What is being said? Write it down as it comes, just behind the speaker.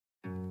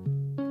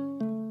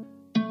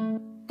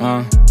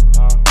Yeah.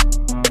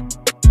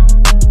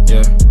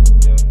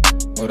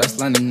 Oh, that's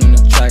London on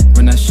the track,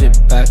 run that shit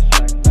back.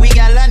 We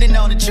got London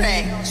on the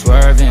track.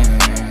 Swervin,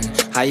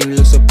 how you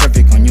look so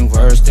perfect on your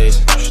worst days.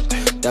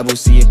 Double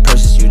C it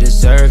purchase, you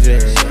deserve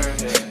it.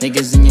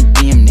 Niggas in your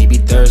DM, they be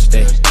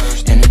thirsty.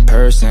 And in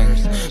person,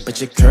 but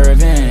you're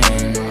curving.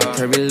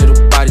 Curvy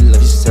little body,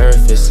 love your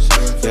surface.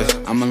 Yeah,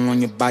 I'm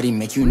along your body,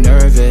 make you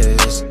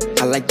nervous.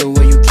 I like the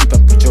way you keep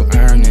up with your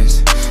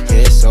earnings.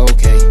 Yeah, it's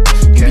okay,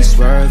 you be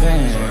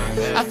swerving.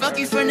 I fuck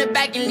you from the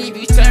back and leave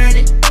you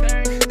turning.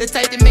 The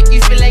type to make you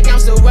feel like I'm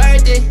so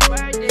worth it.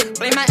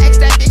 Blame my ex,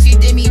 that bitch, she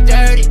did me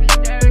dirty.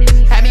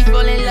 Had me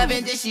fall in love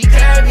and then she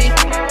curved me.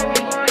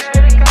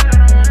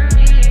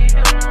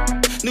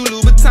 New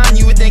Louboutin,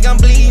 you would think I'm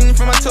bleeding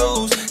from my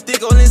toes.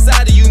 Dick all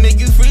inside of you, make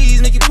you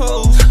freeze, make you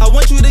pose. I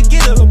want you to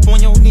get up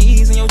on your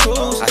knees and your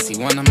toes. I see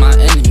one of my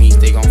enemies,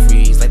 they gon'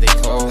 freeze like they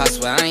cold. I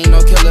swear I ain't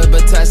no killer,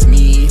 but test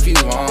me if you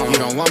want. You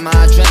don't want my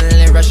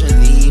adrenaline rush and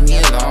leave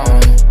me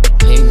alone.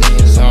 Leave me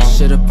alone.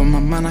 Shit up on my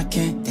mind, I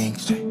can't think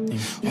straight.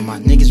 All my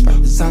niggas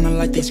rap sounding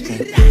like they scream.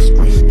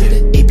 Did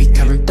an AP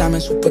covered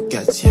diamonds with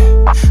baguettes,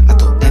 yeah. I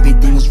thought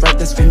everything was right,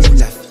 that's when you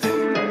left.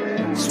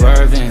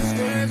 Swerving,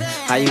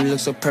 how you look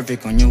so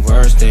perfect on your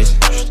worst days.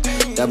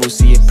 Double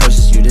C it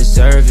purchase, you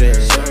deserve it.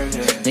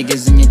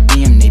 Niggas in your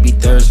DM, they be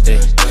thirsty.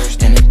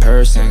 And in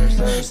person,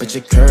 but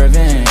you're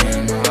curving.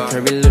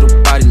 Curvy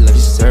little body, love your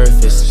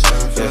surface.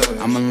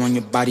 Yeah, I'm along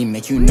your body,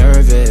 make you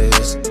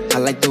nervous. I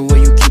like the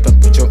way you keep up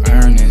with your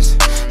earnings.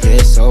 Yeah,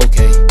 it's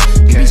okay,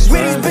 you be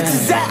swerving. Where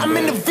these bitches at? I'm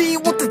in the V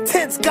with the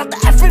tents. Got the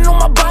effing on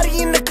my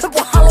body in the clip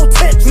with hollow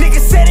tips.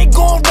 Niggas say they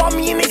gon' rob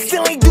me and they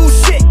still ain't do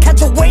shit.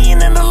 Catch a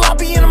weigh-in in the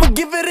lobby and I'ma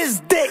give it his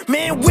dick.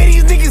 Man, where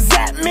these niggas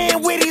at?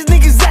 Man, where these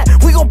niggas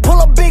at? We gon' pull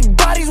up big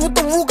bodies with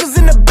the Rugers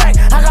in the back.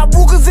 I got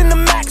Rugers in the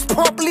max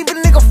pump, leave a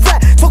nigga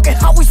flat. Talking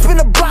how we spin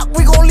a block,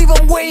 we gon' leave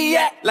him where he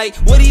at. Like,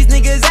 where these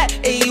niggas at?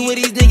 Ayy, where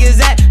these niggas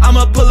at?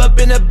 I'ma pull up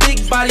in a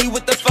big body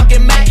with the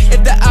fucking Mac.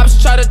 If the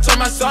ops try to turn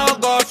my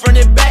song off, front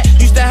and back.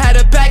 Used to have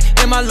a pack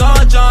in my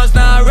long johns,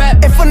 now I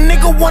rap. If a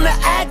nigga wanna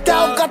act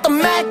out, got the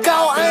Mac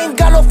out. I ain't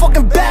got no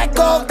fucking back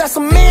off, that's a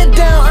man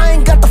down. I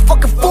ain't got the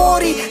fucking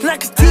 40,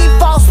 knock his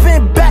teeth out,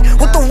 spin back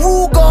with the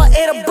Ruger,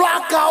 ate a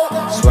block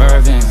out.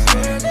 Swerving,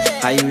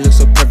 how you look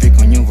so perfect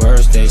on your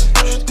worst days.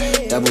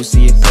 Double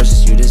C it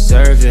purchase, you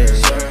deserve it.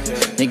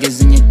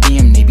 Niggas in your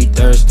DM, they be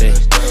thirsty.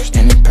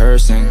 And in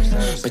person,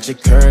 but you're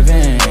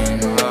curving.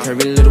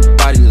 Curvy little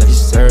body, love your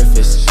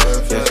surface.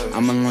 Yeah,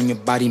 I'm along your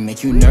body,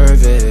 make you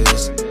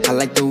nervous. I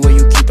like the way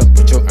you keep up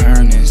with your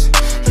earnings.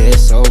 Yeah,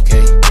 it's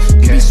okay,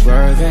 you be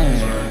swerving.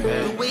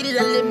 The way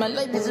that I live my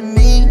life is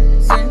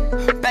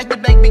amazing. Back to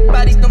back, big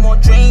bodies, no more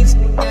drains.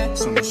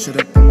 So much shit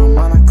up on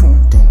my mind, I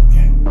couldn't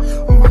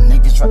think. All my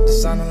niggas rap the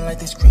sounding like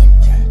they scream.